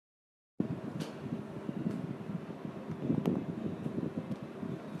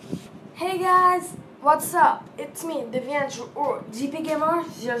Hey guys, what's up? It's me, Divyanshu or GP Gamer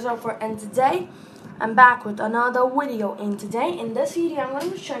 004, and today I'm back with another video. And today in this video I'm going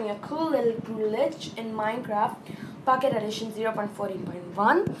to be showing you a cool little glitch in Minecraft Pocket Edition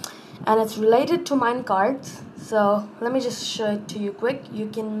 0.14.1, and it's related to minecarts. So let me just show it to you quick. You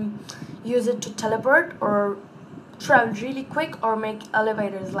can use it to teleport or travel really quick or make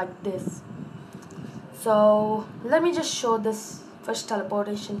elevators like this. So let me just show this first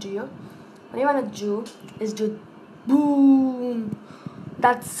teleportation to you. What you want to do is do boom.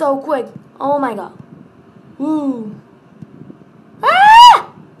 That's so quick. Oh my god. Woo.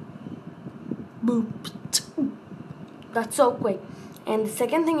 Ah! Boom. That's so quick. And the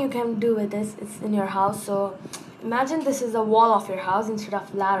second thing you can do with this is in your house. So imagine this is a wall of your house. Instead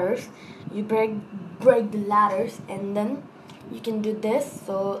of ladders, you break the ladders, and then you can do this.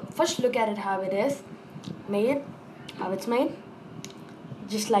 So first look at it how it is made, how it's made.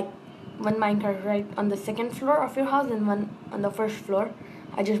 Just like one minecart right on the second floor of your house and one on the first floor.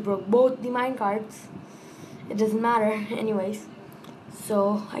 I just broke both the minecarts. It doesn't matter anyways.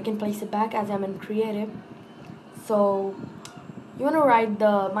 So I can place it back as I'm in creative. So you want to ride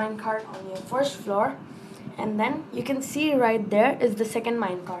the minecart on your first floor, and then you can see right there is the second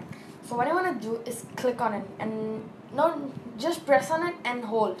minecart. So what I want to do is click on it, and no, just press on it and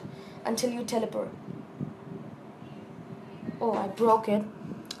hold until you teleport. Oh, I broke it.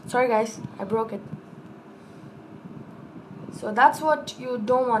 Sorry guys, I broke it. So that's what you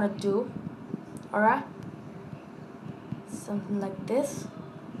don't want to do. Alright? Something like this.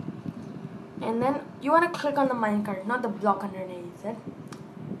 And then you want to click on the minecart, not the block underneath it.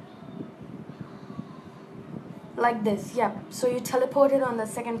 Like this, yeah. So you teleport it on the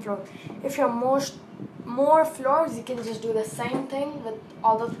second floor. If you're more floors, you can just do the same thing with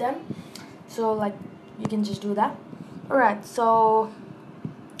all of them. So like you can just do that. Alright, so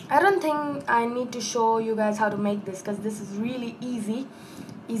I don't think I need to show you guys how to make this, because this is really easy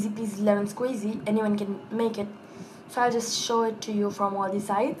peasy lemon squeezy. Anyone can make it. So I'll just show it to you from all the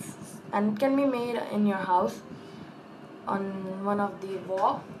sides, and it can be made in your house on one of the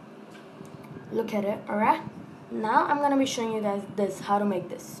wall. Look at it. Alright, now I'm gonna be showing you guys this, how to make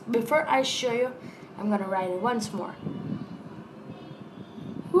this. Before I show you, I'm gonna write it once more.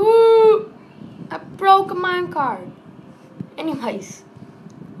 Woo! I broke a minecart. Anyways,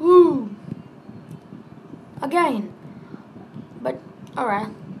 woo! Again. But alright,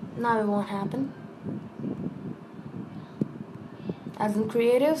 now it won't happen. As in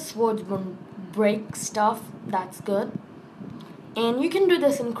creative, swords won't break stuff. That's good. And you can do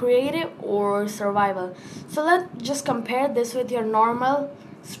this in creative or survival. So let's just compare this with your normal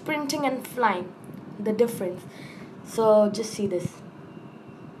sprinting and flying. The difference. So just see this.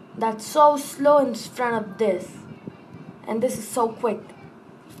 That's so slow in front of this. And this is so quick.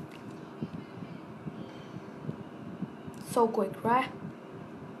 So quick, right?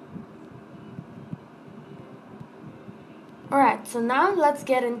 Alright, so now let's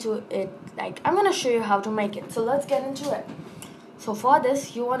get into it. Like, I'm gonna show you how to make it. So let's get into it. So for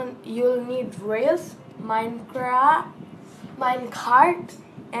this, you'll need rails, minecart,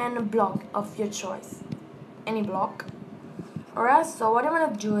 and a block of your choice. Any block. Alright, so what I'm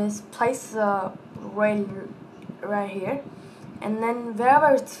gonna do is place a rail right here, and then wherever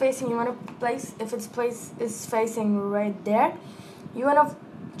it's facing, you wanna place. If its place is facing right there, you wanna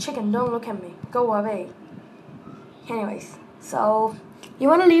chicken. Don't look at me. Go away. Anyways, so you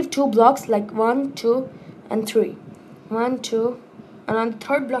wanna leave 2 blocks, like 1, 2, and 3. 1, 2, and on the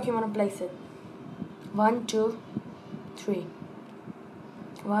third block you wanna place it. 1, 2, 3.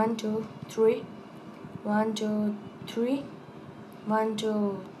 1, 2, 3. 1, 2, 3. 1,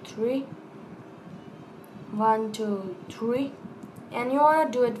 2, 3. 1, 2, 3. And you want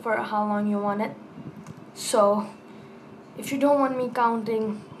to do it for how long you want it. So if you don't want me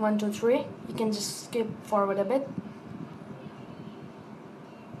counting 1, 2, 3, you can just skip forward a bit.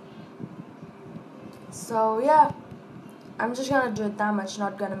 So yeah, I'm just gonna do it that much,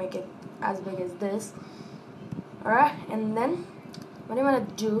 not gonna make it as big as this. Alright, and then what you want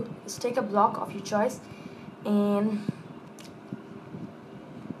to do is take a block of your choice and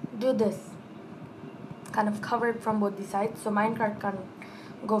do this. Kind of cover it from both the sides, so minecart can't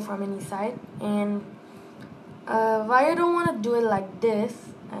go from any side. And why I don't want to do it like this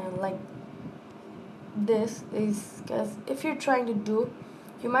and like this is because if you're trying to do,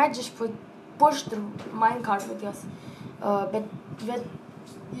 you might just push the minecart with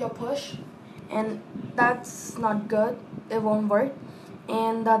your push, and that's not good. It won't work.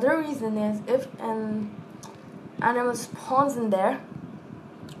 And the other reason is if an animal spawns in there,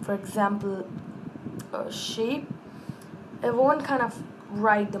 for example a sheep, it won't kind of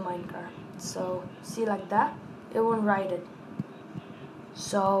write the minecart. So see, like that, it won't write it.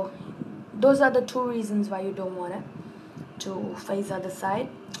 So those are the two reasons why you don't want it to face other side.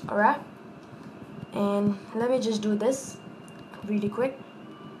 Alright, and let me just do this really quick.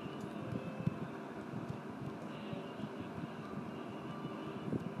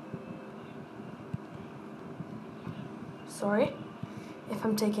 Sorry if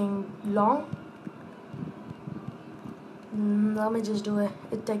I'm taking long. Let me just do it.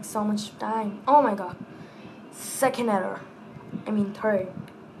 It takes so much time. Oh my god. Second error. I mean third.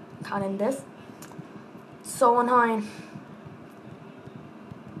 Counting this. So annoying.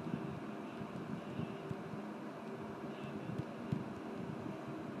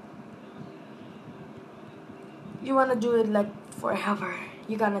 You wanna do it like forever.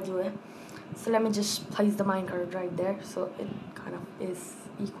 You gonna do it. So let me just place the minecart right there so it kind of is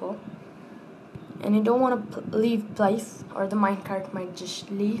equal. And you don't want to leave place or the minecart might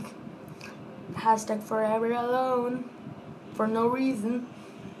just leave. Hashtag forever alone for no reason.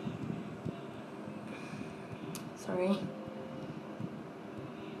 Sorry.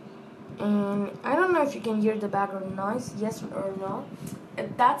 And I don't know if you can hear the background noise, yes or no.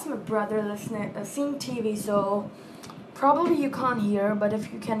 That's my brother listening, seeing TV, so probably you can't hear, but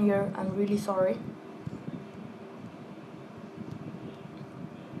if you can hear, I'm really sorry.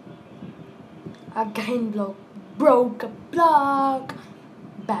 Again, broke a block.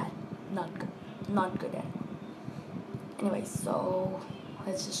 Bad, not good, not good at it. Anyway, so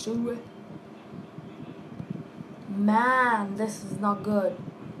let's just do it. Man, this is not good.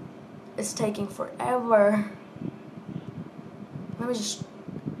 It's taking forever. Let me just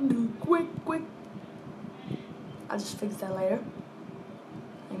do quick. I'll just fix that later.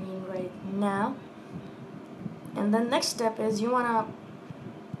 I mean right now. And the next step is you wanna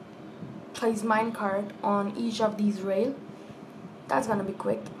place minecart on each of these rails. That's gonna be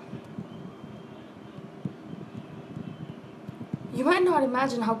quick. You might not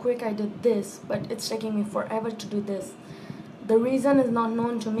imagine how quick I did this, but it's taking me forever to do this. The reason is not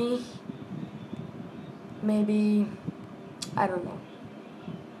known to me. Maybe, I don't know.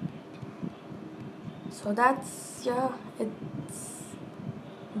 So that's, yeah, it's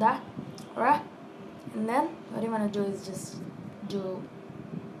that. Alright, and then what you want to do is just do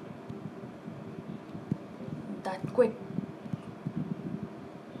that quick.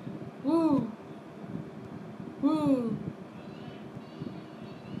 Woo.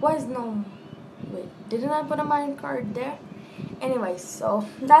 Why is no, wait, didn't I put a minecart there? Anyway, so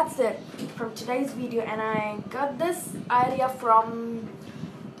that's it from today's video, and I got this idea from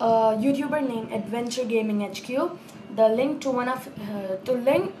a YouTuber named Adventure Gaming HQ. The link to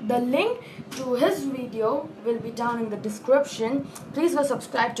the link to his video will be down in the description. Please go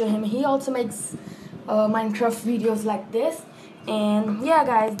subscribe to him. He also makes Minecraft videos like this. And yeah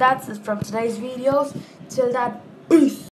guys, that's it from today's videos. Till that, peace.